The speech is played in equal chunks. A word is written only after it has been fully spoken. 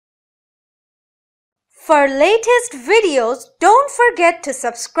For latest videos, don't forget to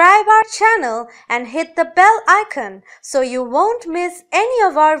subscribe our channel and hit the bell icon so you won't miss any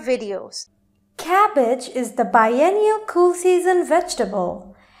of our videos. Cabbage is the biennial cool season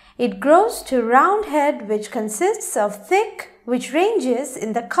vegetable. It grows to round head which consists of thick, which ranges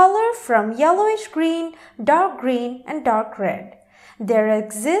in the color from yellowish green, dark green and dark red. There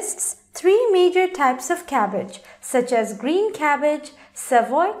exists three major types of cabbage such as green cabbage,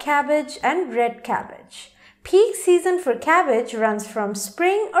 Savoy cabbage and red cabbage. Peak season for cabbage runs from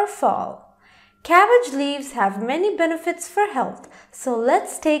spring or fall. Cabbage leaves have many benefits for health, so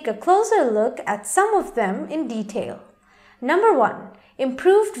let's take a closer look at some of them in detail. Number 1.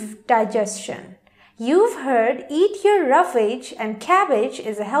 Improved digestion. You've heard eat your roughage and cabbage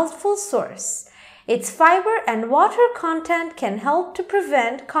is a healthful source. Its fiber and water content can help to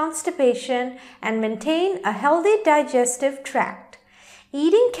prevent constipation and maintain a healthy digestive tract.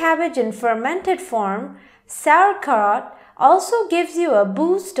 Eating cabbage in fermented form, sauerkraut, also gives you a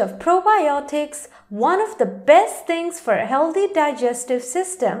boost of probiotics, one of the best things for a healthy digestive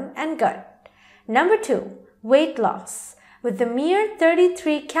system and gut. Number 2. Weight loss. With a mere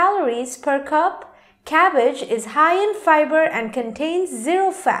 33 calories per cup, cabbage is high in fiber and contains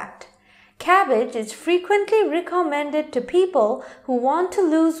zero fat. Cabbage is frequently recommended to people who want to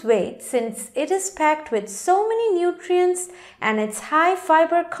lose weight since it is packed with so many nutrients and its high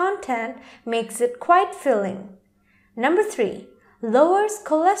fiber content makes it quite filling. Number 3. Lowers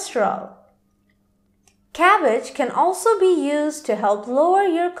cholesterol. Cabbage can also be used to help lower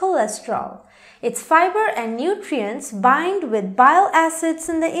your cholesterol. Its fiber and nutrients bind with bile acids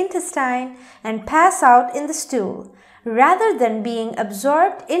in the intestine and pass out in the stool, rather than being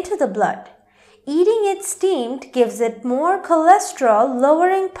absorbed into the blood. Eating it steamed gives it more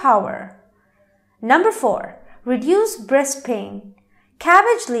cholesterol-lowering power. Number 4. Reduce breast pain.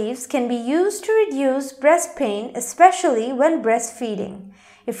 Cabbage leaves can be used to reduce breast pain, especially when breastfeeding.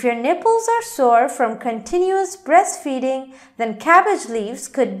 If your nipples are sore from continuous breastfeeding, then cabbage leaves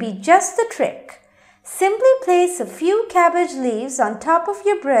could be just the trick. Simply place a few cabbage leaves on top of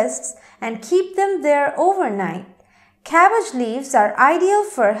your breasts and keep them there overnight. Cabbage leaves are ideal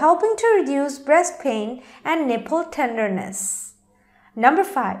for helping to reduce breast pain and nipple tenderness. Number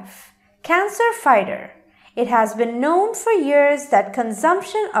 5. Cancer fighter. It has been known for years that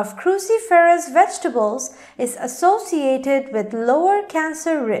consumption of cruciferous vegetables is associated with lower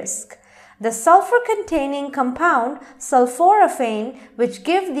cancer risk. The sulfur-containing compound sulforaphane, which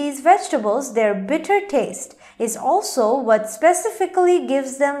gives these vegetables their bitter taste, is also what specifically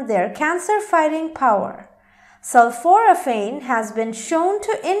gives them their cancer-fighting power. Sulforaphane has been shown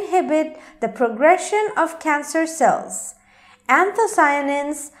to inhibit the progression of cancer cells.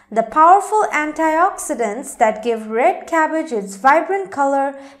 Anthocyanins, the powerful antioxidants that give red cabbage its vibrant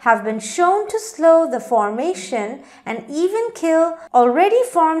color, have been shown to slow the formation and even kill already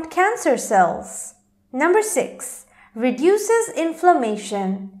formed cancer cells. Number 6. Reduces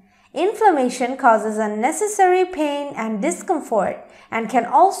inflammation. Inflammation causes unnecessary pain and discomfort and can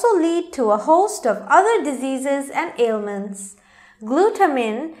also lead to a host of other diseases and ailments.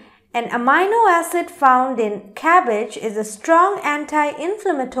 Glutamine, an amino acid found in cabbage, is a strong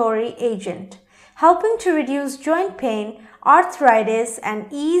anti-inflammatory agent, helping to reduce joint pain, arthritis, and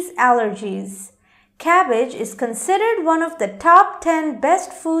ease allergies. Cabbage is considered one of the top 10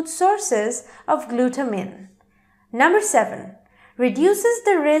 best food sources of glutamine. Number 7. Reduces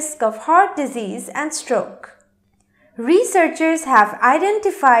the risk of heart disease and stroke. Researchers have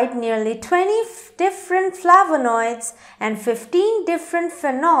identified nearly 20 different flavonoids and 15 different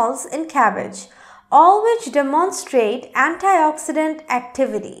phenols in cabbage, all which demonstrate antioxidant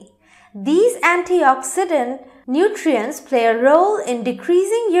activity. These antioxidant nutrients play a role in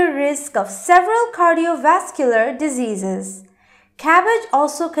decreasing your risk of several cardiovascular diseases. Cabbage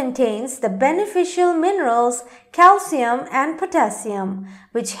also contains the beneficial minerals calcium and potassium,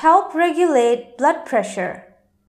 which help regulate blood pressure.